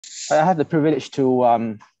I have the privilege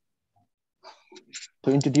to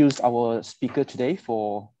introduce our speaker today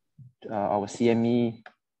for our CME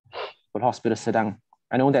for the Hospital Serdang.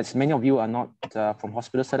 I know that many of you are not from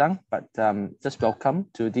Hospital Serdang, but just welcome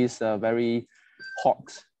to this very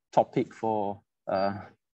hot topic for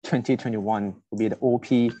 2021, will be the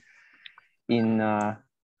OP in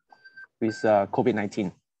with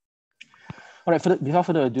COVID-19. All right, without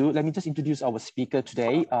further ado, let me just introduce our speaker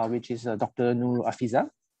today, which is Dr. Noorul Afidza.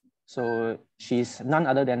 So she's none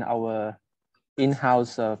other than our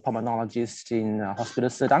in-house pulmonologist in Hospital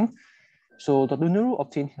Serdang. So Dr. Noorul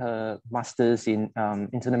obtained her master's in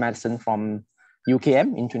internal medicine from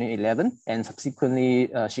UKM in 2011, and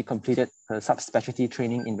subsequently she completed her subspecialty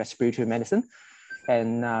training in respiratory medicine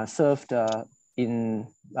and served in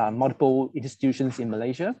multiple institutions in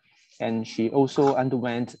Malaysia. And she also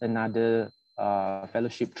underwent another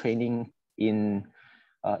fellowship training in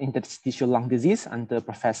interstitial lung disease under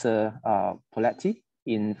Professor Poletti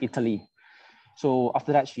in Italy. So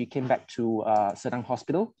after that, she came back to Serdang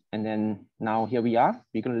Hospital, and then now here we are.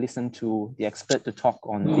 We're going to listen to the expert to talk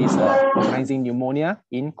on this organizing pneumonia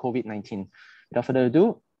in COVID-19. Without further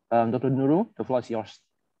ado, Dr. Noorul, the floor is yours.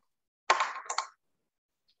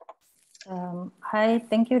 Hi,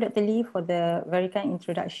 thank you, Dr. Lee, for the very kind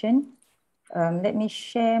introduction. Let me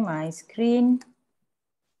share my screen.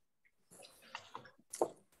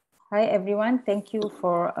 Hi, everyone. Thank you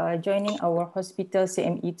for joining our hospital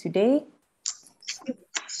CME today.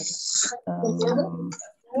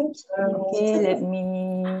 Okay, let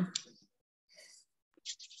me,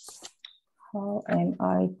 how am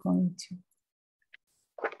I going to,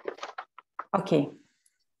 okay.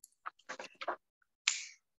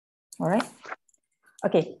 All right.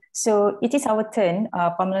 Okay, so it is our turn,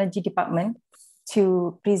 Pulmonology department,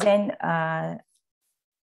 to present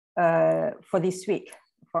for this week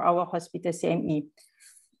for our hospital CME.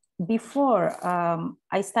 Before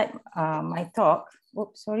I start my talk,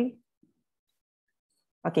 oops, sorry.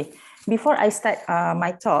 Okay, before I start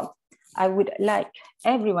my talk, I would like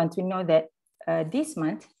everyone to know that this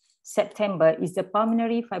month, September, is the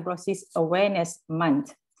Pulmonary Fibrosis Awareness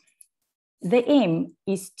Month. The aim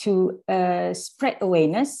is to spread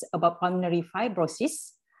awareness about pulmonary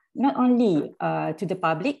fibrosis, not only to the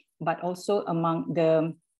public, but also among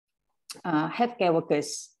the healthcare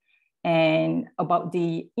workers, and about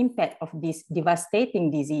the impact of this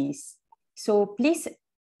devastating disease. So please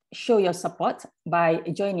show your support by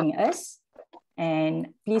joining us,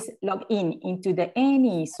 and please log in into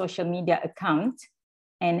any social media account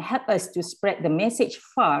and help us to spread the message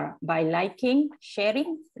far by liking,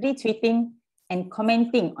 sharing, retweeting, and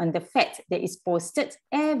commenting on the fact that is posted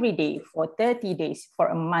every day for 30 days for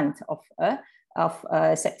a month of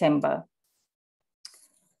September.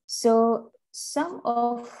 So some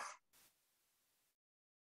of,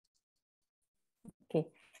 okay,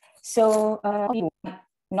 so you are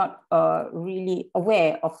not really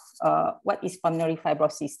aware of what is pulmonary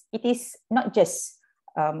fibrosis. It is not just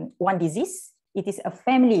one disease. It is a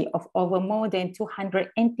family of over more than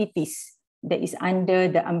 200 entities that is under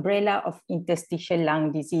the umbrella of interstitial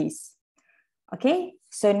lung disease. Okay,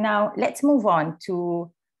 so now let's move on to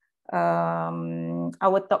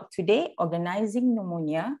our talk today, organizing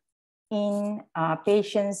pneumonia in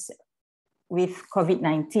patients with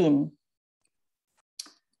COVID-19.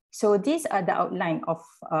 So these are the outline of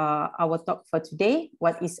our talk for today.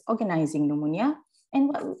 What is organizing pneumonia?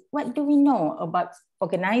 And what do we know about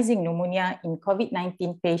organizing pneumonia in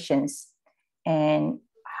COVID-19 patients? And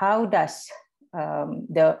how does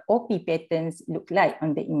the OP patterns look like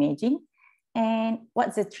on the imaging? And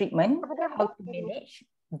what's the treatment? How to manage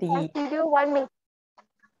the...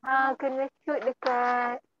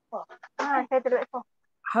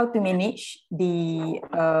 How to manage the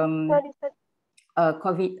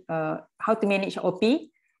COVID, how to manage OP,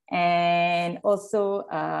 and also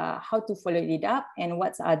how to follow it up, and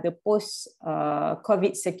what are the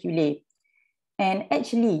post-COVID sequelae. And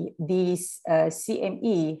actually, this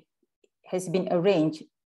CME has been arranged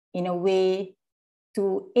in a way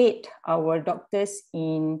to aid our doctors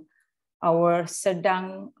in our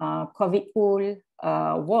Serdang COVID pool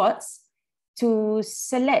wards to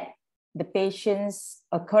select the patients,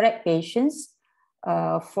 correct patients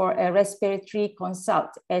for a respiratory consult,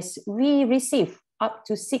 as we receive up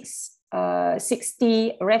to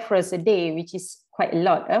 60 referrals a day, which is quite a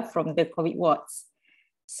lot from the COVID wards.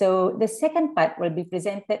 So the second part will be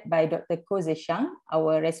presented by Dr. Koh Zeshang,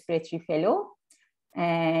 our respiratory fellow,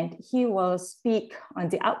 and he will speak on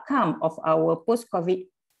the outcome of our post-COVID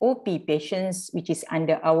OP patients, which is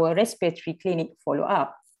under our respiratory clinic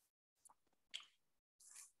follow-up.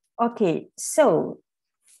 Okay, so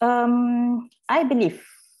I believe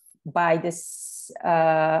by this,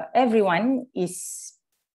 everyone is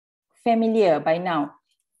familiar by now.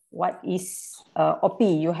 What is OP?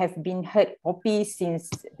 You have been heard OP since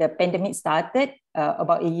the pandemic started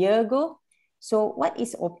about a year ago. So what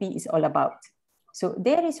is OP is all about? So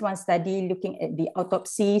there is one study looking at the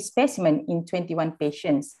autopsy specimen in 21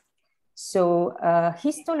 patients. So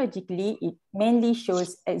histologically, it mainly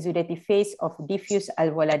shows exudative phase of diffuse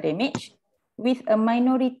alveolar damage, with a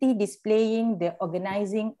minority displaying the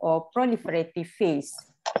organizing or proliferative phase.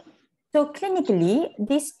 So clinically,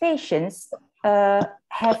 these patients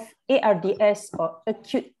have ARDS or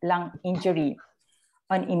acute lung injury.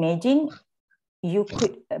 On imaging, you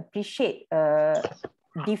could appreciate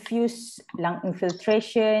diffuse lung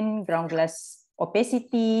infiltration, ground glass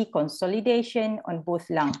opacity, consolidation on both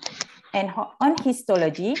lungs. And on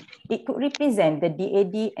histology, it could represent the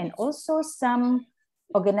DAD and also some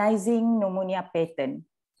organizing pneumonia pattern.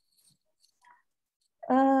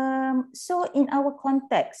 So in our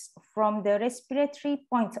context, from the respiratory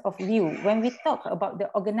point of view, when we talk about the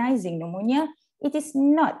organizing pneumonia, it is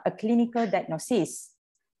not a clinical diagnosis.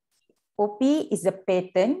 OP is a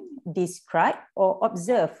pattern described or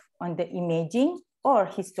observed on the imaging or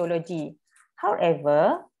histology.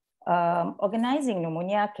 However, organizing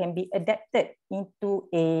pneumonia can be adapted into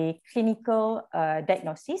a clinical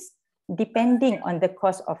diagnosis depending on the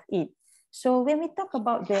cause of it. So when we talk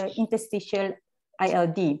about the interstitial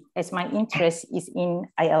ILD, as my interest is in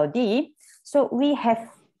ILD, so we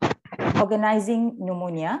have organizing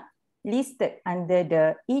pneumonia listed under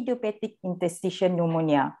the idiopathic interstitial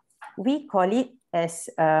pneumonia. We call it as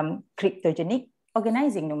cryptogenic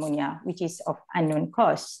organizing pneumonia, which is of unknown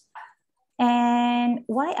cause. And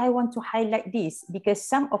why I want to highlight this, because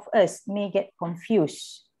some of us may get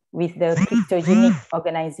confused with the cryptogenic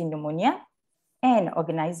organizing pneumonia and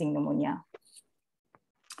organizing pneumonia.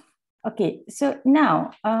 Okay, so now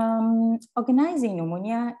organizing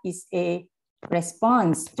pneumonia is a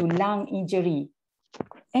response to lung injury.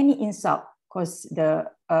 Any insult causes the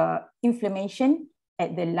inflammation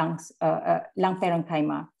at the lungs, lung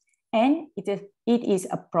parenchyma, and it is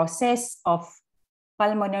a process of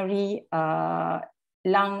pulmonary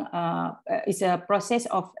is a process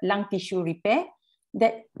of lung tissue repair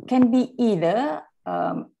that can be either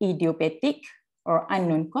idiopathic or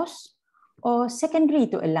unknown cause, or secondary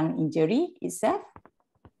to a lung injury itself,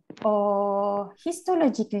 or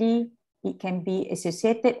histologically, it can be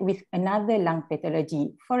associated with another lung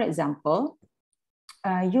pathology. For example,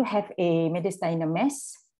 you have a mediastinal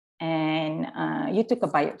mass and you took a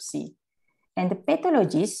biopsy, and the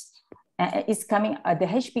pathologist is coming, the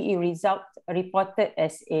HPE result reported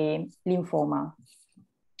as a lymphoma.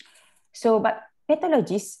 So, but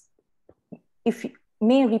pathologists, if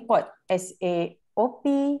may report as a OP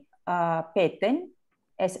pattern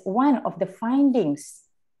as one of the findings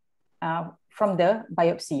from the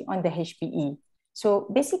biopsy on the HPE. So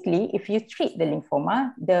basically, if you treat the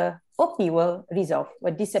lymphoma, the OP will resolve,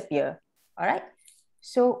 will disappear. All right.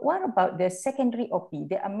 So what about the secondary OP?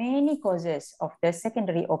 There are many causes of the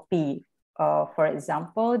secondary OP. For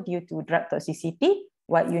example, due to drug toxicity,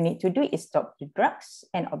 what you need to do is stop the drugs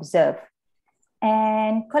and observe.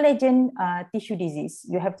 And collagen tissue disease,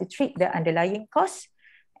 you have to treat the underlying cause.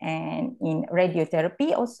 And in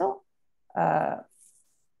radiotherapy also,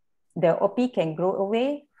 the OP can grow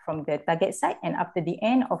away from the target site and after the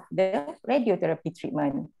end of the radiotherapy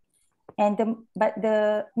treatment. And but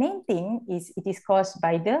the main thing is it is caused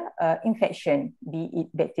by the infection, be it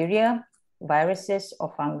bacteria, viruses,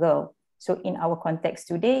 or fungal. So in our context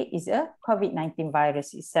today is a COVID-19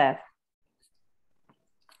 virus itself.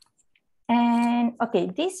 And okay,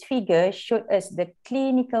 this figure showed us the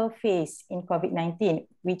clinical phase in COVID-19,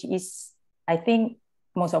 which is, I think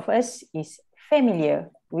most of us is familiar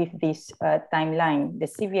with this timeline, the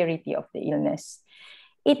severity of the illness.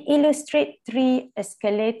 It illustrates 3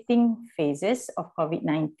 escalating phases of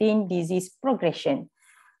COVID-19 disease progression,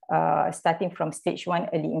 starting from stage 1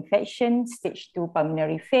 early infection, stage 2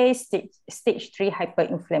 pulmonary phase, stage 3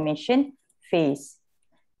 hyperinflammation phase.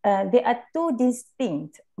 There are 2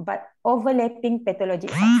 distinct but overlapping pathologic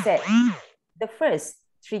subsets. The first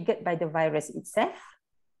triggered by the virus itself,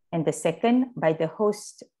 and the second by the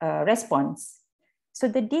host response. So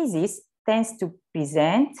the disease tends to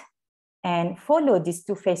present and follow these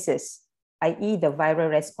 2 phases, i.e. the viral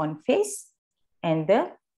response phase and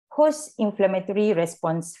the host inflammatory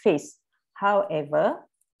response phase. However,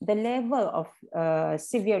 the level of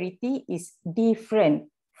severity is different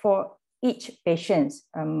for each patient,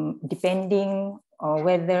 depending on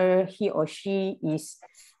whether he or she is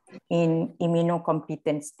in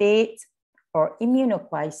immunocompetent state or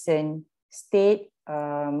immunoquiescent state,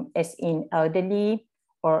 as in elderly,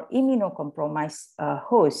 or immunocompromised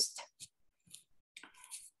host.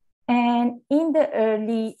 And in the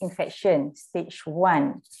early infection, stage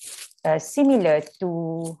 1, similar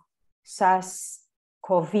to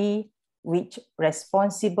SARS-CoV, which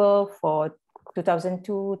responsible for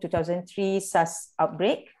 2002-2003 SARS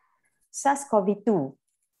outbreak, SARS-CoV-2,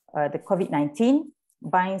 the COVID-19,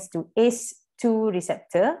 binds to ACE2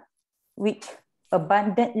 receptor, which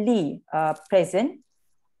abundantly present,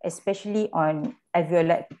 especially on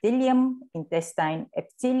alveolar epithelium, intestine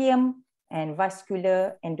epithelium, and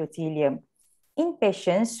vascular endothelium. In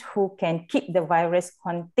patients who can keep the virus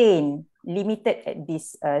contained, limited at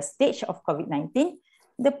this stage of COVID-19,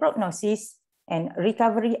 the prognosis and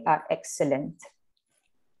recovery are excellent.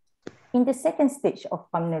 In the second stage of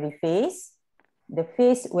pulmonary phase, the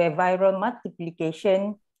phase where viral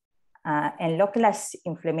multiplication and localized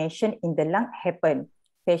inflammation in the lung happen,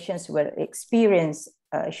 patients will experience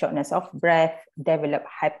shortness of breath, develop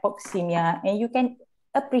hypoxemia, and you can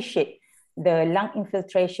appreciate the lung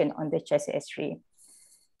infiltration on the chest X-ray.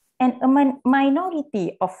 And a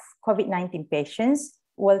minority of COVID-19 patients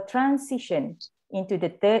will transition into the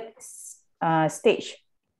third stage,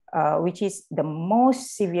 which is the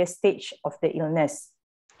most severe stage of the illness,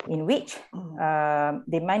 in which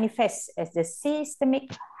they manifest as the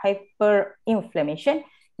systemic hyperinflammation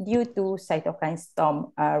due to cytokine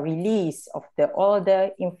storm release of all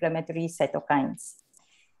the inflammatory cytokines.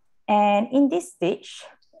 And in this stage,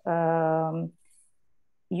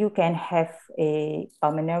 you can have a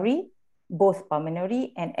pulmonary, both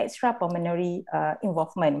pulmonary and extrapulmonary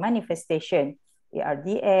involvement manifestation.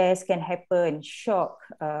 ARDS can happen, shock,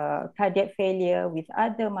 cardiac failure with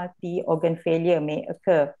other multi-organ failure may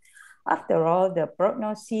occur. After all, the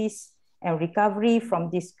prognosis and recovery from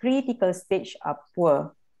this critical stage are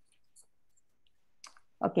poor.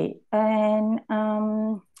 Okay, and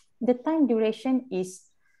the time duration is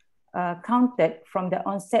counted from the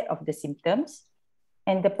onset of the symptoms,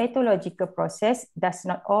 and the pathological process does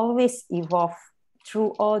not always evolve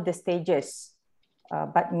through all the stages,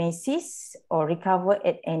 but may cease or recover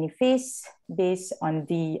at any phase based on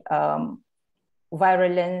the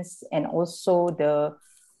virulence and also the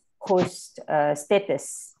host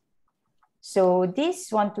status. So this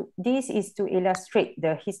is to illustrate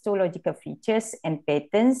the histological features and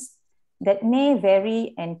patterns that may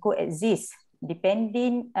vary and coexist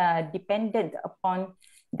dependent upon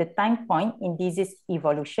the time point in disease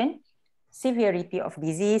evolution, severity of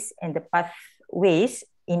disease, and the pathways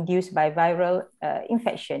induced by viral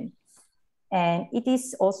infection. And it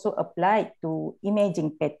is also applied to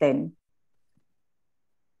imaging pattern.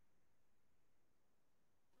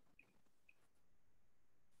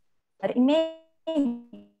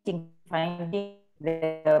 Imaging finding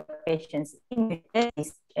the patient's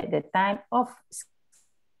immunity at the time of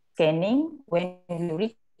scanning when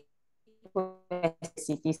we request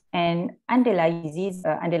CTs and underlying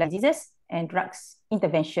diseases and drugs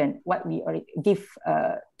intervention, what we give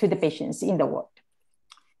to the patients in the ward.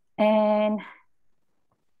 And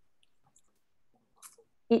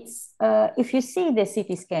it's if you see the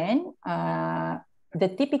CT scan, the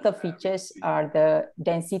typical features are the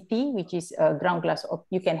density, which is ground glass.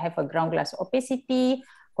 You can have a ground glass opacity,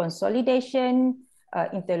 consolidation,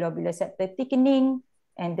 interlobular septal thickening,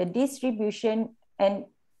 and the distribution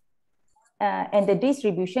the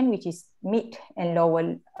distribution, which is mid and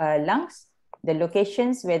lower lungs, the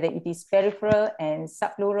locations, whether it is peripheral and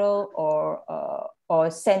subpleural or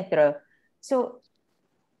central. So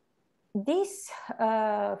these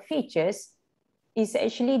features is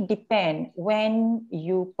actually depend when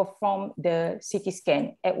you perform the CT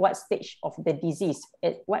scan, at what stage of the disease,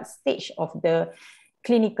 at what stage of the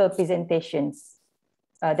clinical presentations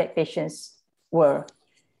that patients were.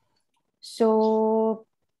 So,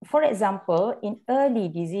 for example, in early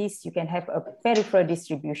disease, you can have a peripheral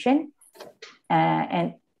distribution,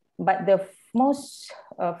 but the most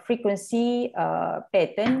frequency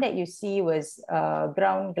pattern that you see was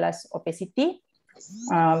ground glass opacity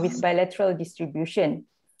with bilateral distribution.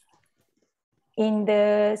 In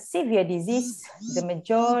the severe disease, the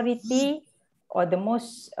majority or the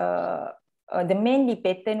most, the mainly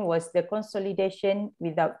pattern was the consolidation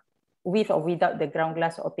with or without the ground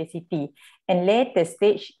glass opacity. And later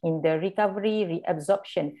stage in the recovery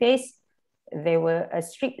reabsorption phase, there were a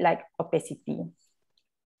strip-like opacity.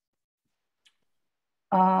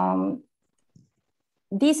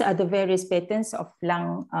 These are the various patterns of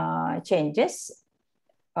lung changes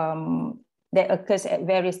that occurs at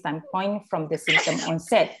various time points from the symptom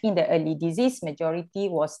onset. In the early disease, majority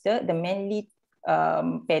was the mainly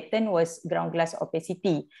pattern was ground glass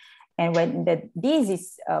opacity. And when the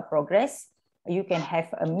disease progress, you can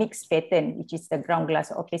have a mixed pattern, which is the ground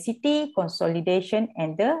glass opacity, consolidation,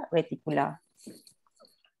 and the reticular.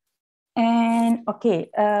 And okay,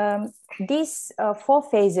 these 4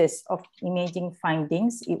 phases of imaging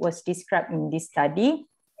findings, it was described in this study.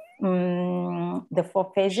 The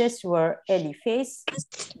 4 phases were early phase,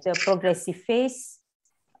 the progressive phase,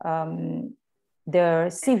 the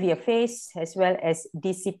severe phase, as well as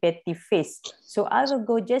dissipative phase. So I will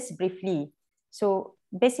go just briefly. So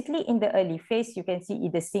basically in the early phase, you can see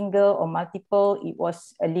either single or multiple, it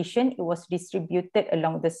was a lesion, it was distributed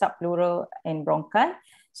along the subpleural and bronchi.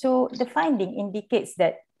 So the finding indicates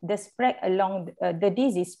that the spread along, the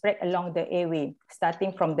disease spread along the airway,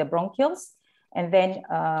 starting from the bronchioles, and then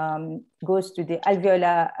goes to the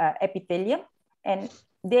alveolar epithelium, and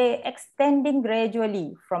they're extending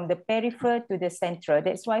gradually from the peripheral to the central.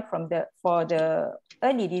 That's why for the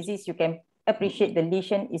early disease, you can appreciate the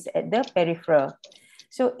lesion is at the peripheral.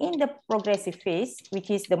 So in the progressive phase, which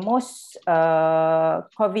is the most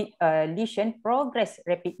COVID lesion progress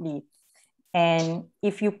rapidly. And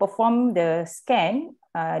if you perform the scan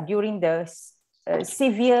during the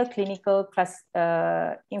severe clinical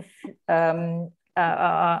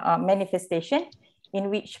manifestation, in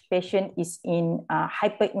which patient is in a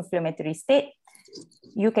hyperinflammatory state,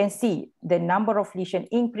 you can see the number of lesions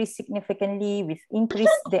increase significantly with increase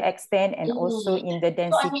the extent and also in the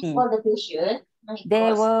density.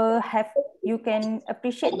 They will have, you can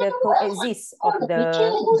appreciate the coexist of the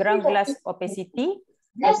ground glass opacity.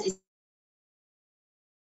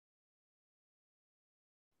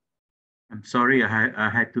 I'm sorry, I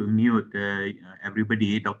had to mute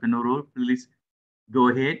everybody. Dr. Noorul, please go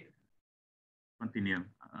ahead. Continue.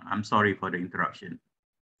 I'm sorry for the interruption.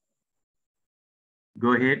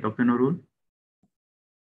 Go ahead, Dr. Noorul.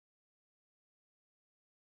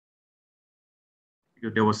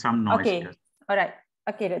 There was some noise. Okay, here. All right.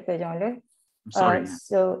 Okay, Dr. Jonglul. I'm sorry.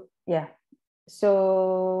 So, yeah.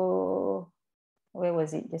 So, where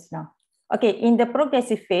was it just now? Okay, in the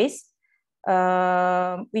progressive phase,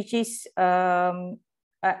 which is,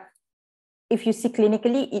 if you see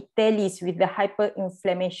clinically, it tallies with the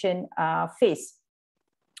hyperinflammation phase.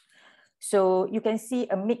 So you can see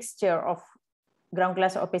a mixture of ground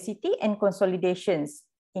glass opacity and consolidations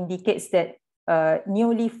indicates that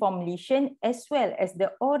newly formed lesion as well as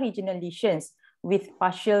the original lesions with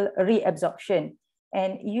partial reabsorption.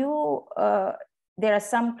 And there are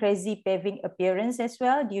some crazy paving appearance as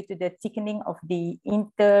well due to the thickening of the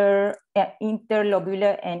interlobular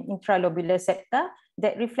and intralobular septa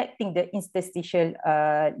that reflecting the interstitial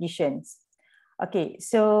lesions. Okay,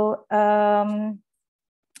 so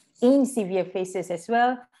in severe phases as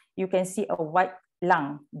well, you can see a white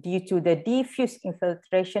lung due to the diffuse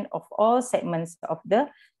infiltration of all segments of the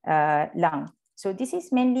lung. So this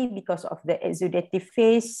is mainly because of the exudative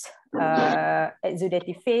phase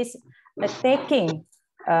attacking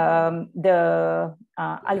the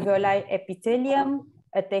alveoli epithelium,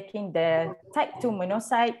 attacking the type 2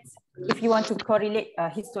 monocytes. If you want to correlate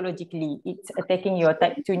histologically, it's attacking your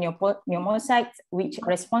type 2 pneumocytes, which are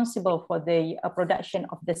responsible for the production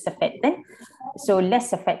of the surfactant. So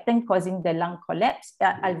less surfactant causing the lung collapse,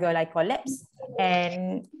 alveoli collapse,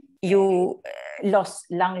 and you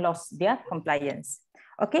lung lost their compliance.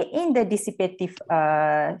 Okay, in the dissipative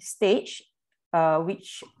stage,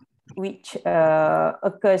 which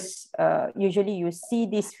occurs, usually you see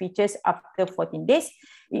these features after 14 days,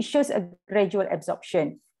 it shows a gradual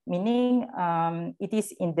absorption, meaning it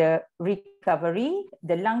is in the recovery,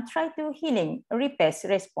 the lung try to healing, repairs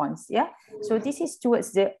response, yeah? So this is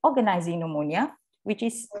towards the organizing pneumonia, which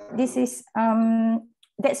is,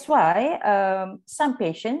 that's why some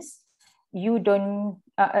patients, you don't,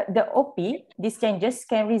 the OP, these changes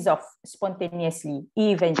can resolve spontaneously,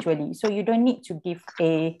 eventually. So you don't need to give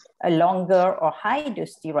a longer or high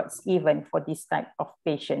dose steroids even for this type of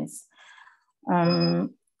patients.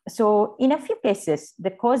 So in a few cases,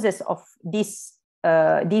 the causes of this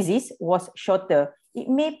disease was shorter. It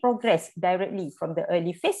may progress directly from the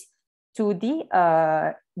early phase to the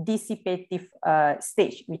dissipative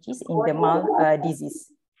stage, which is in the mild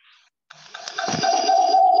disease.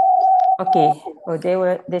 Okay, oh,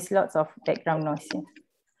 there's lots of background noise here.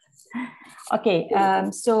 Okay,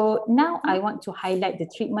 so now I want to highlight the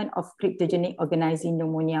treatment of cryptogenic organizing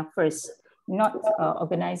pneumonia first, not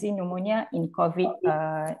organizing pneumonia in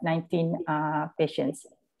COVID-19 patients.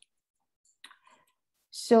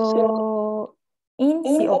 So in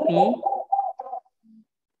COP,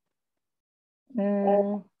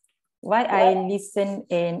 why I listen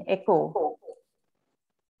in echo?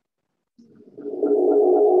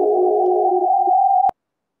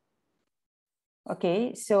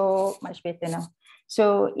 Okay, so much better now.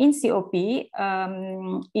 So in COP,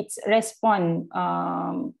 its response,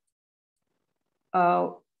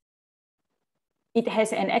 it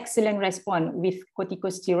has an excellent response with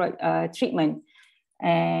corticosteroid treatment,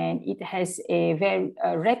 and it has a very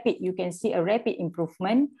rapid, you can see a rapid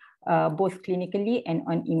improvement, both clinically and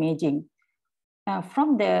on imaging.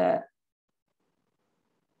 From the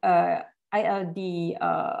ILD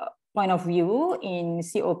point of view, in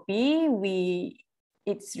COP,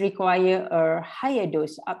 it's require a higher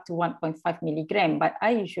dose up to 1.5 milligram, but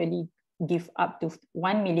I usually give up to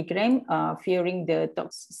 1 milligram, fearing the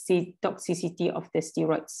toxicity of the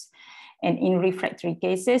steroids. And in refractory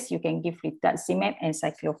cases, you can give rituximab and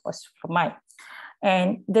cyclophosphamide.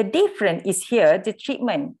 And the difference is here, the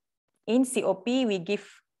treatment. In COP,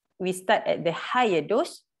 we start at the higher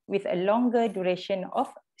dose with a longer duration of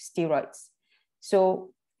steroids. So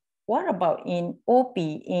what about in OP,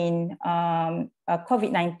 in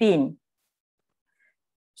COVID-19?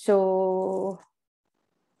 So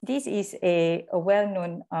this is a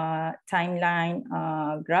well-known timeline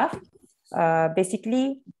graph.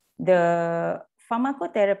 Basically, the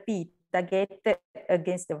pharmacotherapy targeted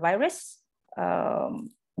against the virus,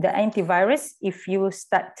 the antivirus, if you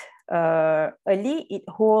start early, it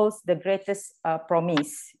holds the greatest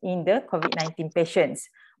promise in the COVID-19 patients.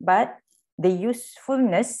 But the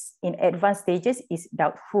usefulness in advanced stages is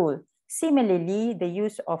doubtful. Similarly, the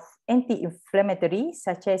use of anti-inflammatory,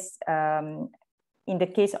 such as in the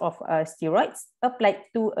case of steroids, applied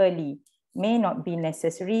too early may not be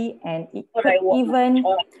necessary, and it could even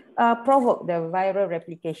provoke the viral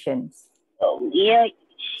replications.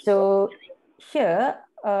 So here,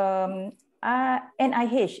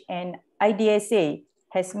 NIH and IDSA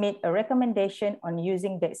has made a recommendation on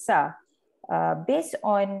using DEXA based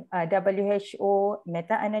on WHO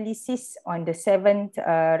meta-analysis on the 7th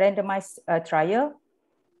randomized trial.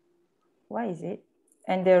 Why is it?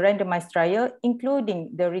 And the randomized trial,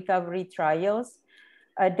 including the recovery trials,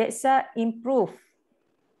 DEXA improve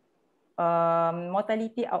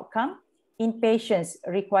mortality outcome in patients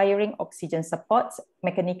requiring oxygen support,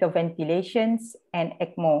 mechanical ventilations, and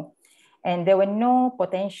ECMO. And there were no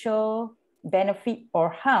potential benefit or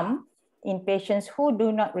harm in patients who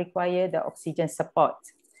do not require the oxygen support.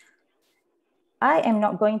 I am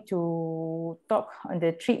not going to talk on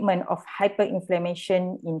the treatment of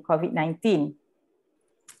hyperinflammation in COVID-19.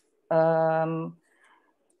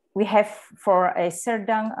 We have, for a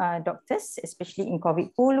Serdang doctors, especially in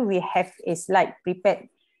COVID pool, we have a slide prepared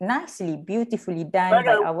nicely, beautifully done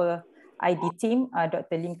by our ID team,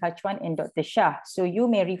 Dr. Lim Kachuan and Dr. Shah. So you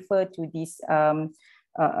may refer to this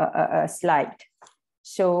slide.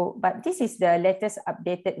 So, but this is the latest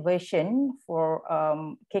updated version for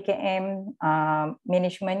KKM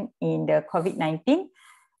management in the COVID-19.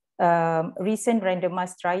 Recent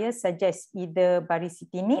randomized trials suggest either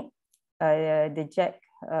baricitinib, the JAK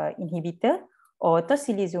inhibitor, or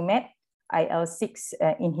tocilizumab, IL-6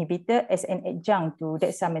 inhibitor, as an adjunct to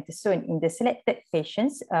dexamethasone in the selected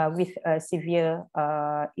patients with severe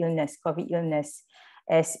illness, COVID illness,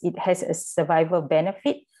 as it has a survival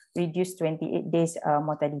benefit, reduced 28 days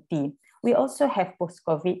mortality. We also have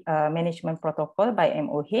post-COVID management protocol by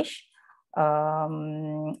MOH.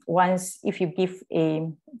 Once, if you give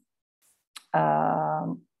a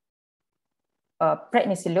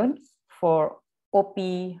prednisolone for OP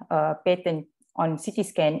pattern on CT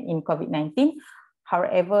scan in COVID-19.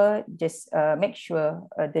 However, just make sure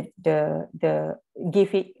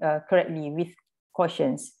give it correctly with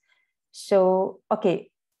cautions. So,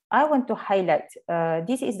 okay, I want to highlight,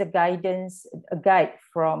 this is the guidance, a guide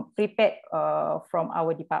prepared from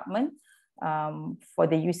our department for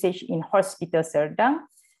the usage in Hospital Serdang.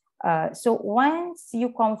 So once you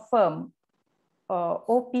confirm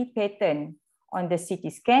OP pattern on the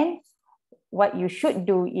CT scan, what you should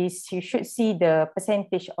do is you should see the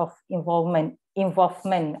percentage of involvement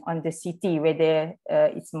on the CT, whether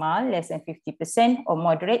it's mild, less than 50%, or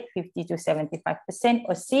moderate, 50 to 75%,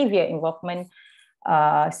 or severe involvement,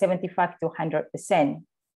 75 to 100%.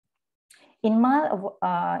 In mild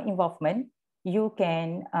involvement, you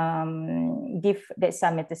can give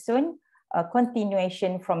dexamethasone, a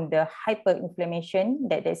continuation from the hyperinflammation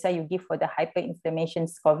that's why you give for the hyperinflammation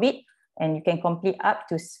COVID, and you can complete up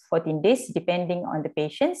to 14 days depending on the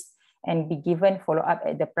patients, and be given follow-up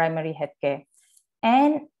at the primary healthcare.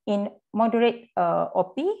 And in moderate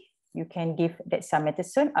OP, you can give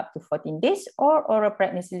dexamethasone up to 14 days, or oral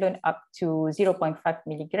prednisolone up to 0.5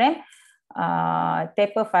 milligram,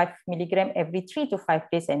 taper 5 milligram every 3 to 5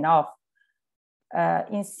 days and off.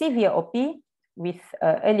 In severe OP with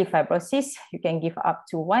early fibrosis, you can give up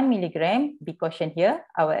to 1 milligram. Be cautioned here,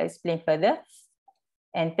 I will explain further.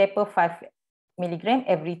 And taper 5 milligram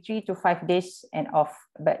every 3 to 5 days and off,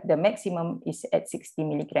 but the maximum is at 60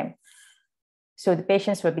 milligram. So the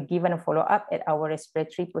patients will be given a follow-up at our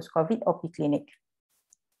respiratory post-COVID OP clinic.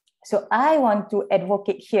 So I want to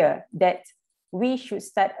advocate here that we should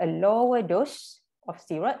start a lower dose of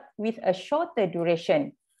steroid with a shorter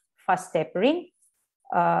duration, fast tapering,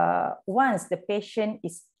 once the patient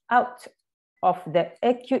is out of the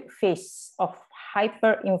acute phase of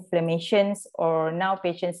hyperinflammations, or now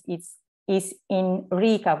patients is in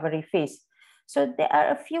recovery phase. So there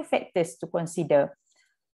are a few factors to consider.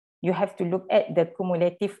 You have to look at the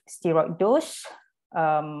cumulative steroid dose,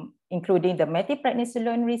 including the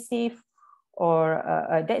methylprednisolone received or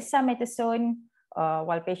dexamethasone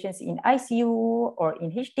while patients in ICU or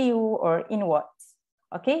in HDU or in wards.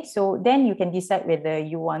 Okay, so then you can decide whether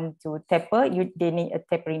you want to taper, they need a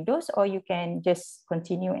tapering dose, or you can just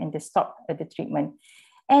continue and stop the treatment.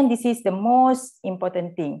 And this is the most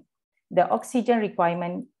important thing, the oxygen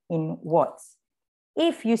requirement in wards.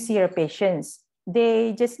 If you see your patients,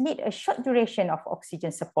 they just need a short duration of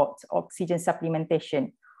oxygen support, oxygen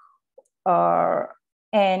supplementation.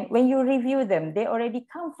 And when you review them, they're already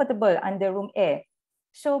comfortable under room air.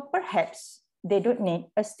 So perhaps they don't need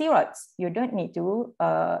a steroids. You don't need to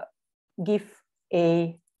give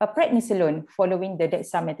a prednisolone following the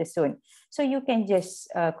dexamethasone. So you can just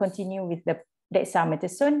continue with the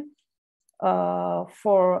dexamethasone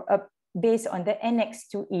based on the Annex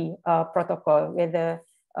 2E protocol, whether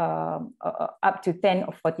up to 10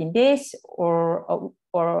 or 14 days or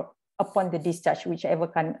upon the discharge, whichever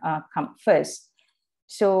can come first.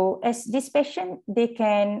 So as this patient, they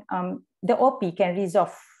can, the OP can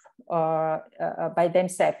resolve by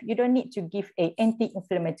themselves. You don't need to give an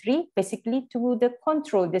anti-inflammatory, basically to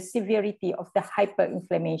control the severity of the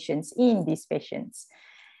hyperinflammations in these patients.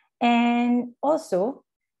 And also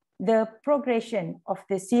the progression of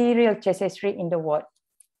the serial chest X-ray in the ward.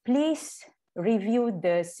 Please review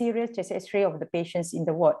the serial chest X-ray of the patients in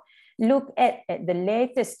the ward. Look at the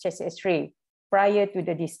latest chest X-ray prior to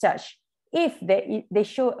the discharge. If they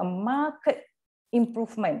show a marked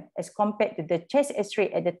improvement as compared to the chest X-ray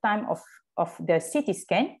at the time of the CT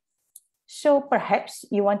scan, so perhaps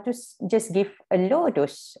you want to just give a low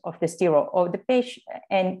dose of the steroid or the patient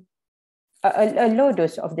and a low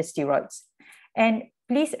dose of the steroids. And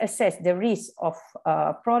please assess the risk of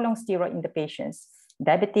prolonged steroid in the patients.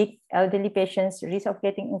 Diabetic, elderly patients, risk of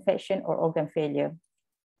getting infection or organ failure.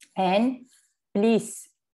 And please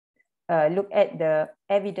look at the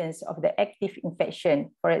evidence of the active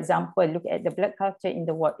infection. For example, look at the blood culture in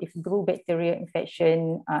the ward. If GRU bacteria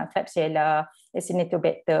infection, Klebsiella,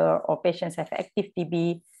 Acinetobacter, or patients have active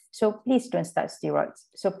TB, so please don't start steroids.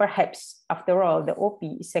 So perhaps, after all, the OP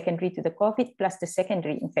is secondary to the COVID plus the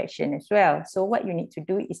secondary infection as well. So what you need to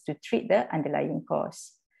do is to treat the underlying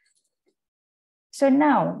cause. So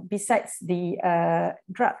now, besides the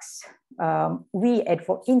drugs,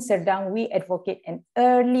 in Serdang, we advocate an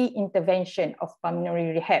early intervention of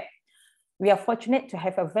pulmonary rehab. We are fortunate to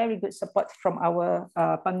have a very good support from our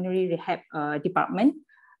pulmonary rehab department.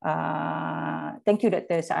 Thank you,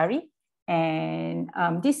 Dr. Saari. And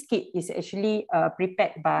this kit is actually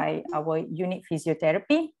prepared by our unit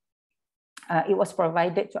physiotherapy. It was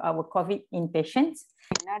provided to our COVID inpatients.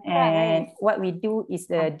 And what we do is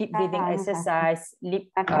the deep breathing exercise,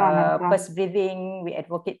 pulse breathing. We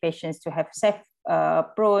advocate patients to have safe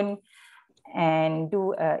prone and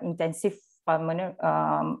do intensive pulmonary,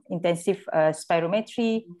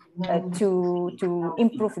 spirometry to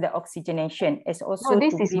improve the oxygenation, as also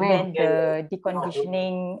to prevent the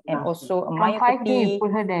deconditioning and also a myopathy.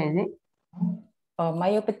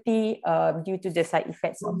 Myopathy due to the side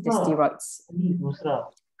effects of the steroids.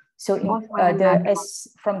 So as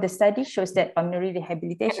from the study shows that pulmonary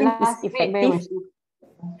rehabilitation is effective,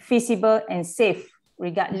 feasible, and safe,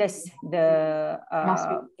 regardless the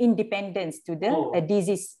independence to the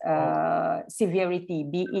disease severity,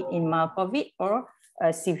 be it in mild COVID or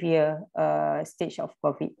a severe stage of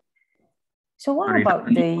COVID. So what about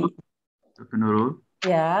the... Dr. Noorul?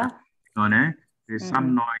 Yeah. There's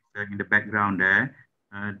some noise in the background there.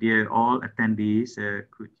 Dear all attendees,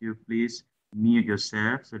 could you please mute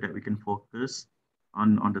yourself so that we can focus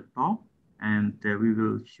on the talk, and we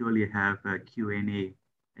will surely have a Q&A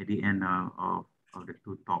at the end of the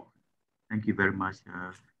two talks. Thank you very much.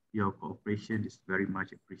 Your cooperation is very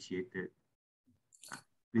much appreciated.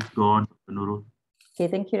 Please go on, Dr. Noorul. Okay,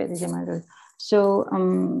 thank you, Dr. Jamalul. So,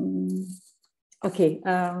 okay,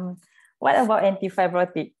 what about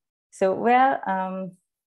antifibrotic? So, well,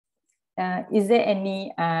 is there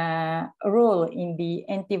any role in the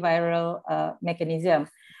antiviral mechanism?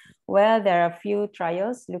 Well, there are a few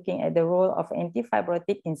trials looking at the role of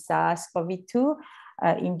antifibrotic in SARS-CoV-2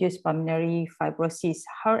 induced pulmonary fibrosis.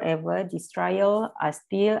 However, these trials are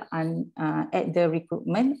still at the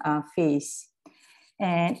recruitment phase.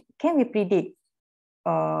 And can we predict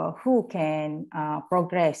who can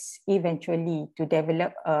progress eventually to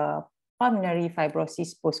develop pulmonary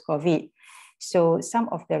fibrosis post-COVID? So some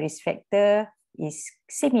of the risk factor is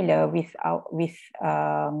similar with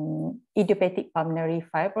idiopathic pulmonary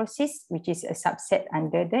fibrosis, which is a subset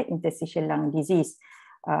under the interstitial lung disease.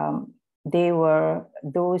 They were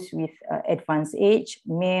those with advanced age,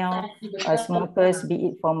 male, smokers, be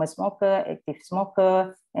it former smoker, active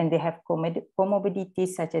smoker, and they have comorbidities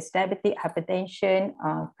such as diabetic, hypertension,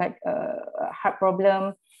 heart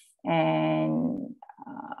problem, and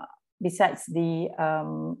besides the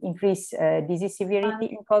increased disease severity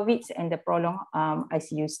in COVID and the prolonged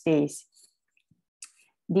ICU stays.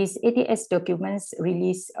 These ATS documents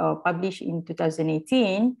released or published in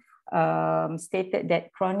 2018 stated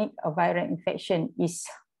that chronic viral infection is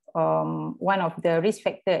one of the risk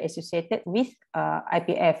factors associated with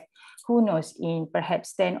IPF. Who knows, in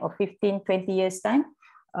perhaps 10 or 15, 20 years time,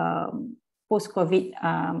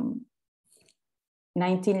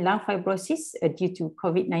 post-COVID-19 lung fibrosis due to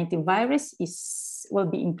COVID-19 virus will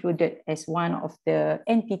be included as one of the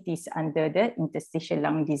entities under the interstitial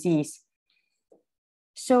lung disease.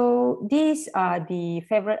 So these are the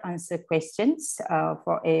favorite answer questions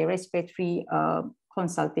for a respiratory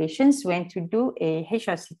consultations when to do a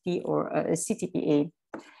HRCT or a CTPA.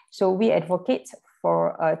 So we advocate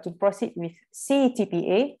for to proceed with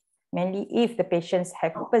CTPA, mainly if the patients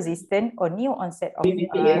have persistent or new onset of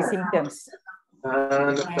symptoms.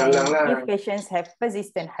 If patients have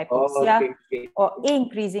persistent hypoxia or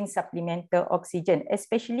increasing supplemental oxygen,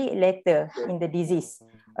 especially later in the disease,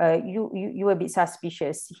 you will be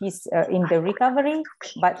suspicious. He's in the recovery,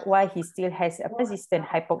 but why he still has a persistent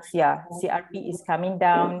hypoxia? CRP is coming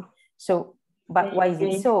down. So, but why is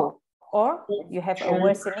it so? Or you have a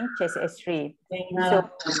worsening chest X-ray. So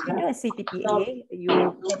in a CTPA,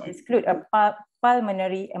 you can exclude a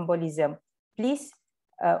pulmonary embolism. Please.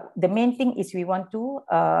 The main thing is we want to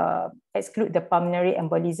exclude the pulmonary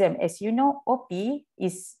embolism. As you know, OP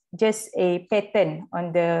is just a pattern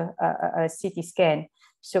on the CT scan,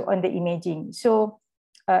 so on the imaging. So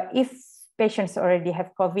if patients already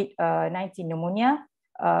have COVID-19 pneumonia,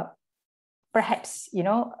 perhaps,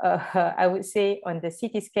 I would say on the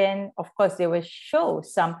CT scan, of course, they will show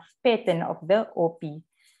some pattern of the OP.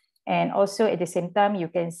 And also at the same time, you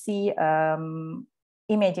can see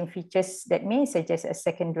imaging features that may suggest a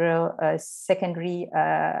secondary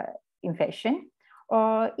infection,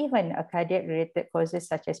 or even a cardiac-related causes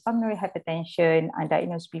such as pulmonary hypertension,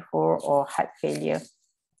 undiagnosed before, or heart failure.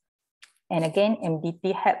 And again,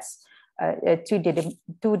 MDT helps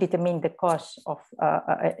to determine the cause of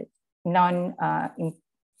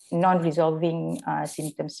non-resolving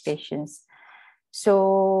symptoms patients.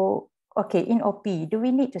 So, okay, in OP, do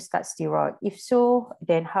we need to start steroid? If so,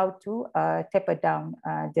 then how to taper down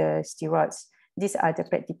the steroids? These are the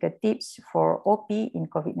practical tips for OP in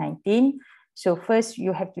COVID-19. So first,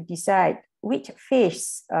 you have to decide which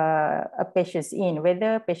phase a patient's in,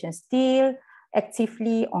 whether patient still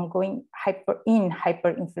actively ongoing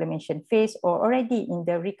hyperinflammation phase or already in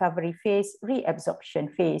the recovery phase, reabsorption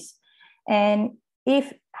phase. And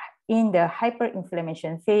if in the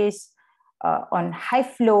hyperinflammation phase, on high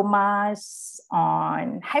flow mass,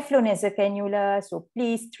 on high flow nasal cannula, so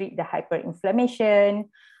please treat the hyperinflammation,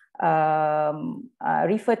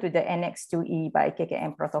 refer to the Annex 2E by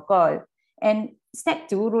KKM protocol. And step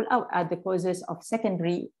 2, rule out other causes of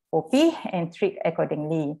secondary OP and treat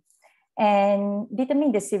accordingly. And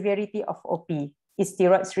determine the severity of OP. Is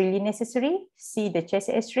steroids really necessary? See the chest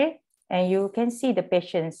X-ray, and you can see the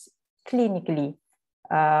patients clinically,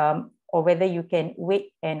 or whether you can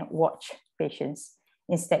wait and watch patients.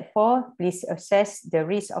 In step 4, please assess the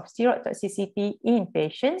risk of steroid toxicity in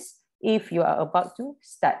patients if you are about to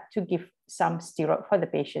start to give some steroid for the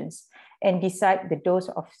patients, and decide the dose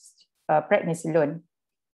of prednisolone.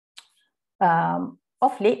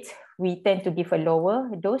 Of late, we tend to give a lower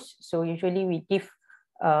dose. So usually we give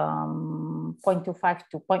 0.25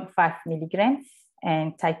 to 0.5 milligram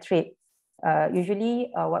and titrate.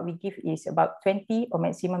 Usually what we give is about 20 or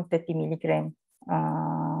maximum 30 milligram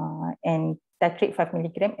and titrate 5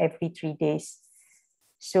 milligram every 3 days.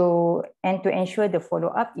 So, and to ensure the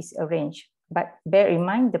follow-up is arranged. But bear in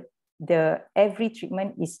mind the every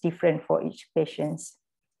treatment is different for each patient.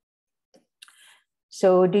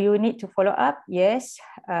 So do you need to follow up? Yes,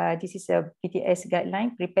 this is a PTS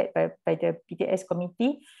guideline prepared by the PTS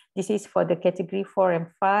committee. This is for the category 4 and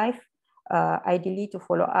 5 ideally to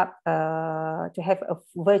follow up, to have a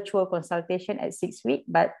virtual consultation at 6 weeks,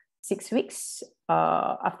 but 6 weeks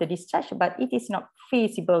after discharge, but it is not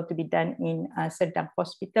feasible to be done in Serdang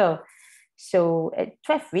Hospital. So at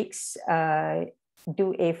 12 weeks,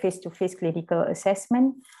 do a face-to-face clinical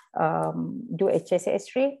assessment, do a chest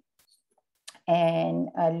X-ray, and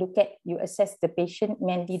you assess the patient,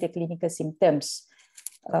 mainly the clinical symptoms.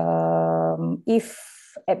 If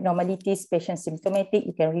abnormalities, patient symptomatic,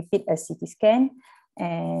 you can repeat a CT scan,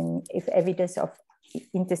 and if evidence of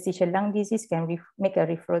interstitial lung disease, can make a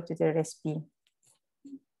referral to the RESP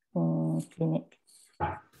clinic.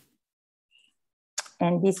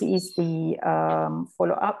 And this is the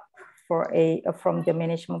follow-up from the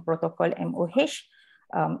management protocol MOH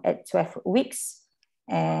at 12 weeks,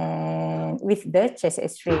 and with the chest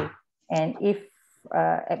X-ray. And if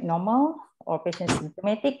abnormal or patient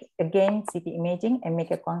symptomatic, again, CT imaging and make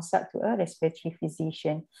a consult to a respiratory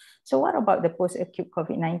physician. So what about the post-acute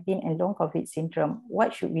COVID-19 and long COVID syndrome?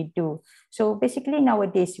 What should we do? So basically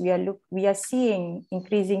nowadays, we are seeing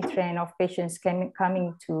increasing trend of patients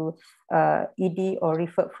coming to ED or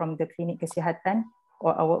referred from the klinik kesihatan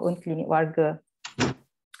or our own klinik warga.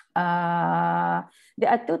 There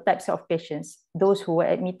are two types of patients: those who were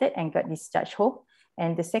admitted and got discharged home,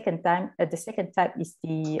 and the second type is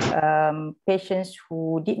the patients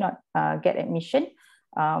who did not get admission,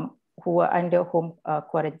 who were under home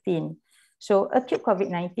quarantine. So acute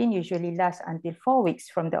COVID-19 usually lasts until 4 weeks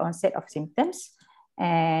from the onset of symptoms,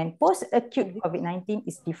 and post-acute COVID-19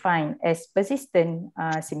 is defined as persistent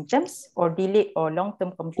symptoms or delayed or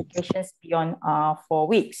long-term complications beyond 4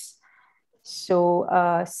 weeks. So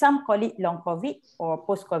some call it long COVID or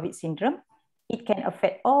post-COVID syndrome. It can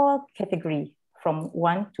affect all categories from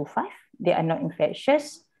 1 to 5. They are not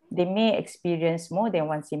infectious. They may experience more than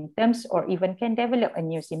one symptoms or even can develop a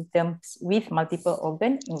new symptoms with multiple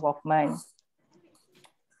organ involvement.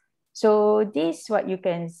 So this what you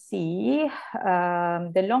can see,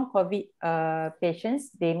 the long COVID patients,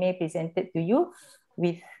 they may present it to you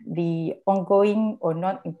with the ongoing or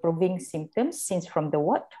not improving symptoms since from the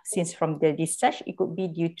ward, since from the discharge. It could be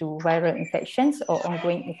due to viral infections or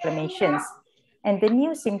ongoing inflammations. And the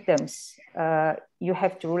new symptoms, you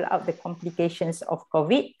have to rule out the complications of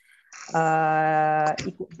COVID.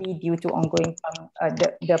 It could be due to ongoing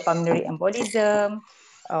the pulmonary embolism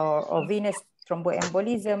or venous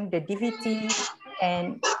thromboembolism, the DVT,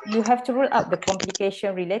 and you have to rule out the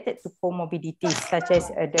complication related to comorbidities such as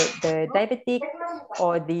the diabetic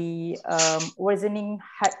or the worsening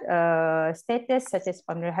heart status such as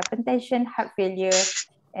pulmonary hypertension, heart failure,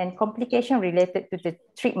 and complication related to the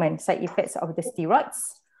treatment, side effects of the steroids.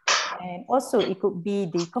 And also it could be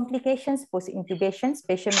the complications post-intubation.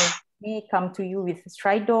 Patient may come to you with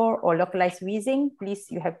stridor or localized wheezing. Please,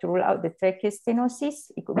 you have to rule out the tracheal stenosis.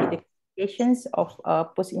 It could be the complications of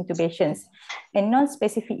post-intubations and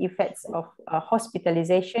non-specific effects of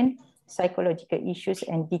hospitalization, psychological issues,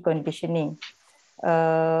 and deconditioning.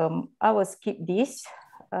 I will skip this.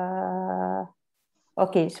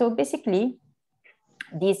 Okay, so basically,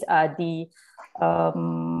 these are the,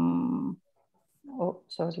 oh,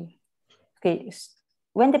 sorry. Okay,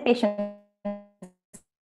 when the patient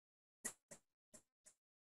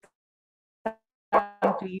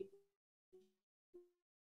comes to you,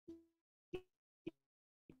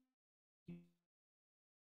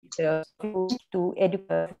 to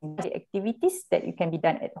educate activities that you can be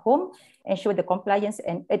done at home, ensure the compliance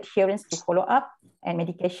and adherence to follow-up and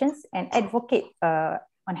medications, and advocate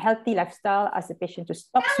on healthy lifestyle, ask the patient to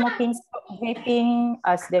stop smoking, stop vaping,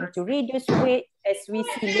 ask them to reduce weight. As we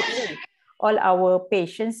see lately, all our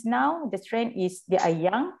patients now, the trend is they are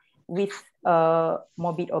young with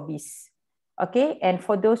morbid obese. Okay, and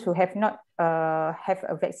for those who have not have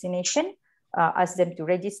a vaccination, ask them to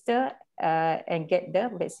register and get the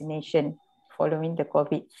vaccination following the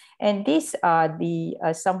COVID. And these are the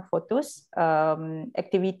some photos,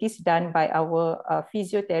 activities done by our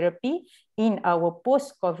physiotherapy in our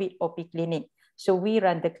post-COVID OP clinic. So we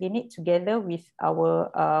run the clinic together with our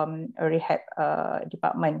rehab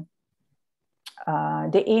department.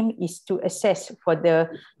 The aim is to assess for the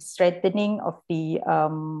strengthening of the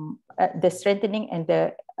strengthening and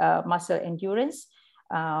the muscle endurance,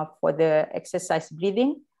 for the exercise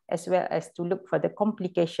breathing, as well as to look for the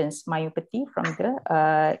complications, myopathy from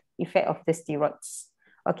the effect of the steroids.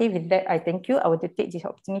 Okay, with that, I thank you. I want to take this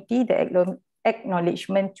opportunity, the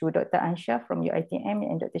acknowledgement to Dr. Ansha from UiTM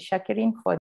and Dr. Shakirin for